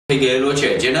થઈ ગયેલો છે,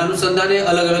 જેના અનુસંધાને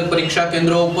અલગ અલગ પરીક્ષા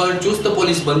કેન્દ્રો ઉપર ચુસ્ત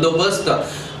પોલીસ બંદોબસ્ત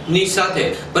ની સાથે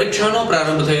પરીક્ષાનો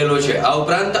પ્રારંભ થયેલો છે। આ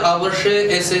ઉપરાંત આ વર્ષે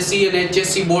એસએસસી અને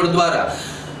એચએસસી બોર્ડ દ્વારા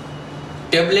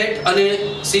ટેબ્લેટ અને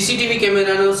સીસીટીવી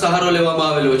કેમેરાનો સહારો લેવામાં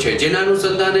આવેલો છે, જેના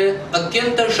અનુસંધાને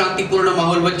અત્યંત શાંતિપૂર્ણ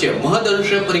માહોલ વચ્ચે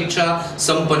મહદઅંશે પરીક્ષા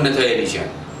સંપન્ન થયેલી છે।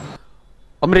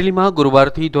 અમરેલીમાં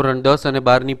ગુરુવારથી ધોરણ 10 અને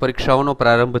 12ની પરીક્ષાઓનો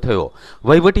પ્રારંભ થયો।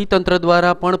 વહીવટી તંત્ર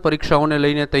દ્વારા પણ પરીક્ષાઓને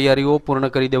લઈને તૈયારીઓ પૂર્ણ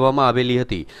કરી દેવામાં આવેલી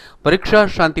હતી। પરીક્ષા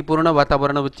શાંતિપૂર્ણ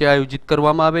વાતાવરણ વચ્ચે આયોજિત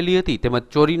કરવામાં આવેલી હતી, તેમજ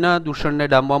ચોરીના દૂષણને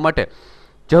ડામવા માટે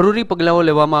જરૂરી પગલાઓ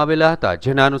લેવામાં આવેલા હતા,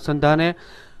 જેના અનુસંધાને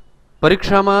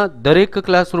પરીક્ષામાં દરેક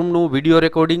ક્લાસરૂમનું વિડીયો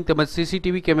રેકોર્ડિંગ તેમજ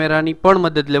સીસીટીવી કેમેરાની પણ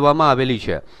મદદ લેવામાં આવેલી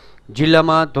છે।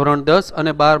 જિલ્લામાં ધોરણ 10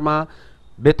 અને 12માં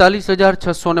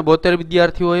 42,672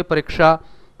 વિદ્યાર્થીઓએ પરીક્ષા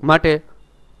માટે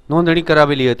નોંધણી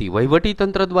કરાવેલી હતી। વહીવટી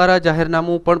તંત્ર દ્વારા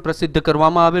જાહેરનામું પણ પ્રસિદ્ધ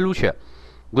કરવામાં આવેલું છે।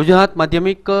 ગુજરાત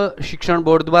માધ્યમિક શિક્ષણ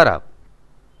બોર્ડ દ્વારા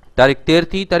તારીખ 13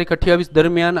 થી તારીખ 28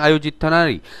 દરમિયાન આયોજિત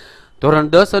થનારી ધોરણ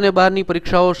 10 અને 12ની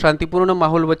પરીક્ષાઓ શાંતિપૂર્ણ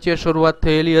માહોલ વચ્ચે શરૂઆત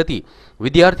થયેલી હતી।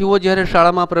 વિદ્યાર્થીઓ જ્યારે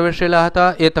શાળામાં પ્રવેશેલા હતા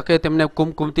એ તકે તેમને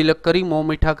કુમકુમ તિલક કરી મોં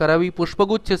મીઠા કરાવી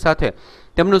પુષ્પગુચ્છ સાથે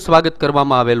તેમનું સ્વાગત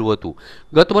કરવામાં આવેલું હતું।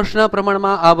 ગત વર્ષના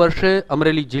પ્રમાણમાં આ વર્ષે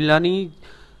અમરેલી જિલ્લાની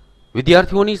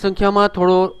વિદ્યાર્થીઓની સંખ્યામાં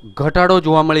થોડો ઘટાડો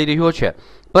જોવા મળી રહ્યો છે,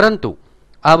 પરંતુ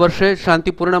આ વર્ષે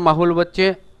શાંતિપૂર્ણ માહોલ વચ્ચે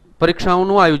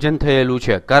પરીક્ષાઓનું આયોજન થયેલું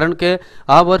છે, કારણ કે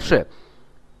આ વર્ષે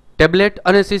ટેબ્લેટ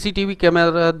અને સીસીટીવી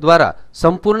કેમેરા દ્વારા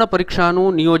સંપૂર્ણ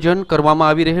પરીક્ષાનું નિયોજન કરવામાં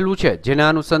આવી રહેલું છે, જેના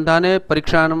અનુસંધાને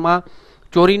પરીક્ષામાં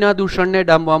ચોરીના દૂષણને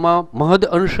ડામવામાં મહદ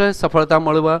અંશે સફળતા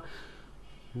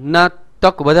મળવાના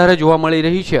તક વધારે જોવા મળી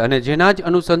રહી છે, અને જેના જ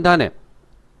અનુસંધાને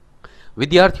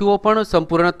વિદ્યાર્થીઓ પણ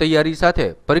સંપૂર્ણ તૈયારી સાથે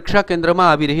પરીક્ષા કેન્દ્રમાં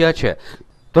આવી રહ્યા છે।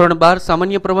 ધોરણ 12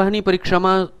 સામાન્ય પ્રવાહની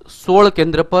પરીક્ષામાં 16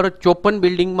 કેન્દ્ર પર 54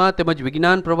 બિલ્ડિંગમાં તેમજ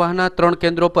વિજ્ઞાન પ્રવાહના 3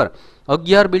 કેન્દ્રો પર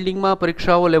 11 બિલ્ડિંગમાં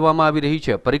પરીક્ષાઓ લેવામાં આવી રહી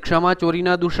છે। પરીક્ષામાં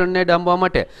ચોરીના દૂષણને ડામવા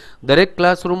માટે દરેક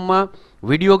ક્લાસરૂમમાં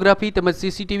વિડીયોગ્રાફી તેમજ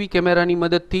સીસીટીવી કેમેરાની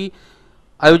મદદથી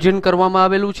આયોજન કરવામાં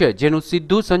આવેલું છે, જેનું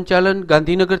સીધું સંચાલન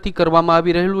ગાંધીનગરથી કરવામાં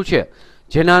આવી રહેલું છે,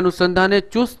 જેના અનુસંધાને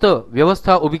ચુસ્ત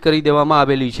વ્યવસ્થા ઊભી કરી દેવામાં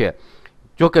આવેલી છે।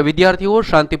 જો કે વિદ્યાર્થીઓ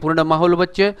શાંતિપૂર્ણ માહોલ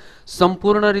વચ્ચે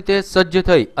સંપૂર્ણ રીતે સજ્જ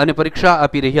થઈ અને પરીક્ષા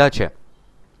આપી રહ્યા છે।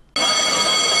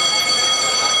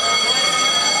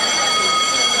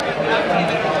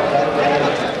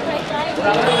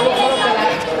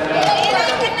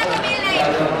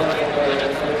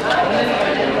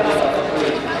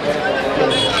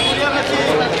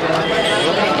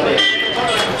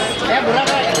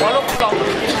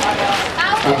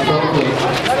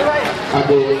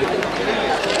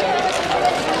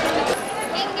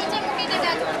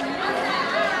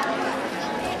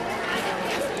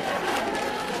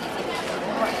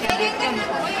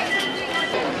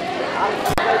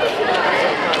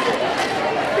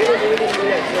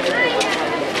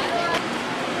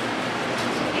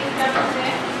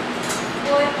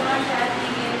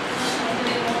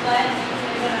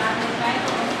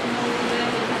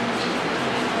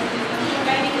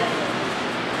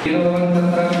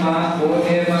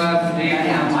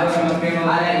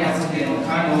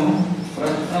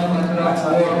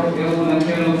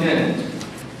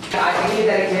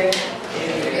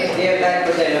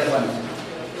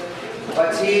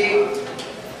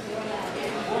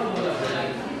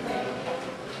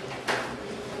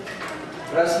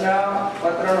 પ્રશ્ન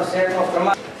પત્રનો સેટનો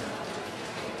ક્રમાંક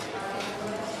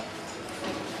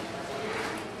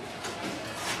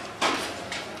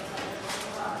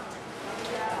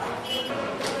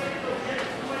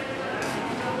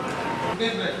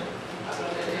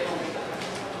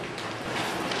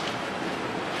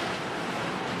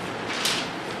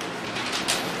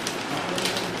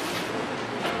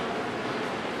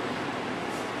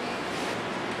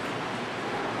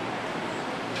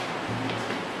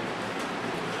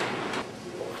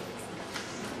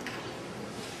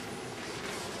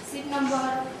seat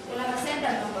number उलामा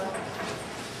centre number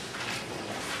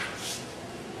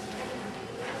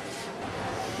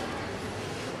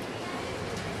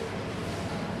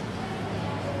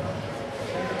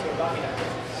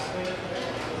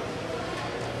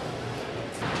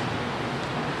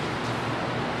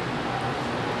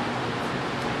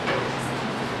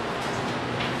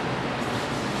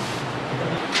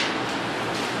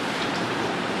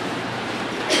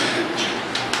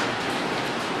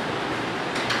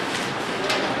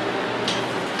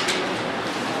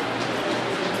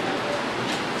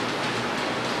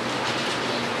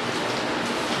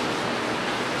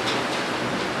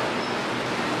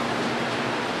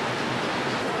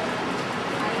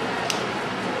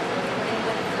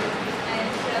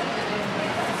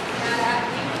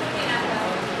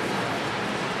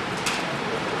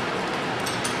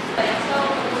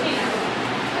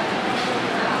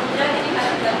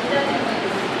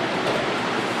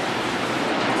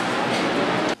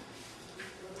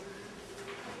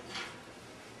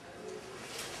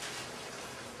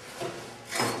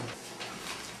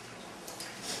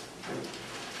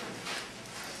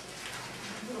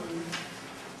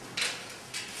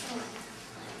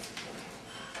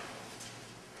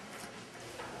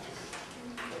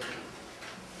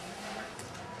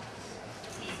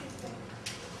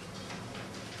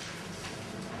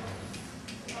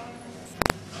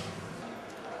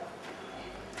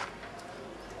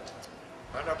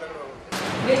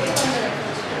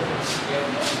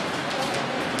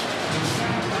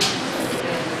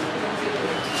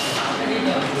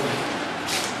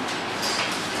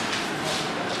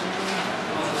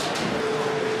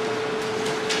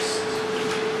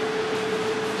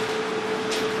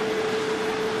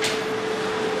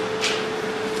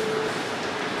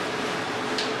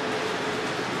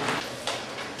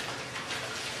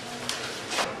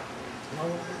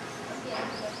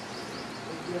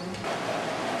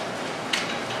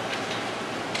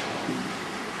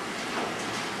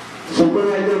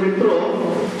supervisor મિત્રો